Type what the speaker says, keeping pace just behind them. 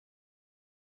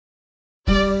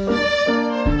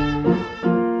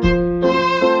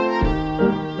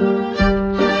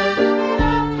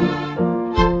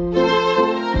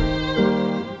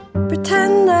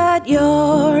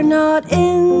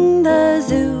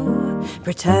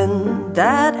Pretend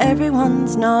that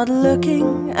everyone's not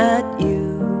looking at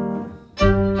you.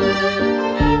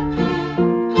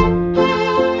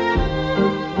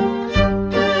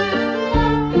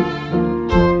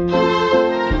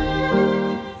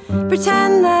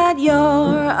 Pretend that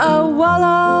you're a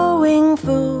wallowing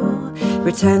fool.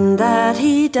 Pretend that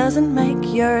he doesn't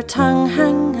make your tongue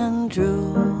hang and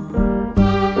drool.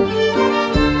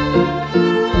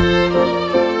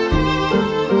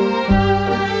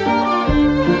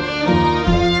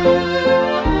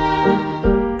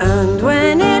 And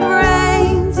when it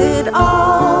rains, it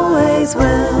always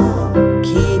will.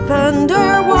 Keep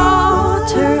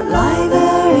underwater, lie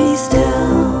very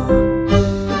still.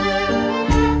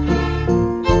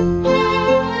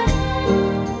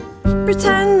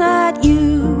 Pretend that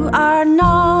you are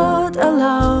not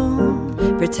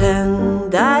alone.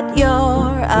 Pretend that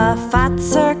you're a fat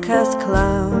circus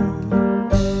clown.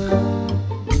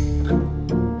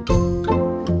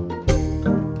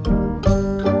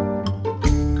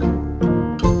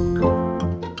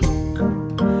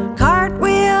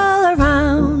 Cartwheel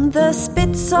around the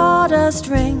spit sawdust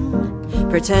ring.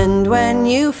 Pretend when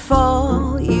you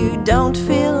fall you don't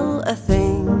feel a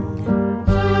thing.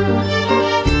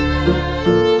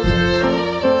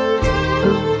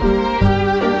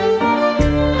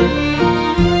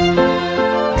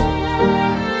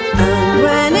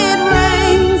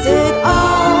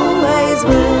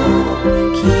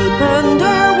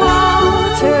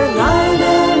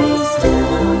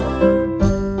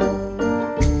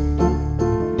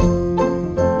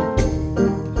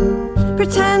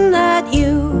 Pretend that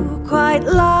you quite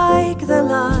like the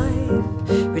life.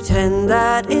 Pretend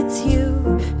that it's you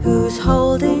who's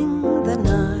holding the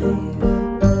knife.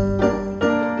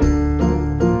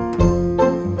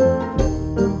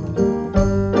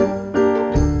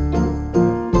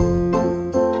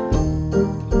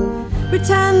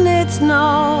 Pretend it's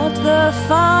not the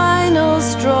final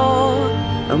straw,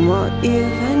 and what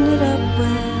you've ended up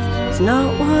with is not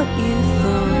what you thought.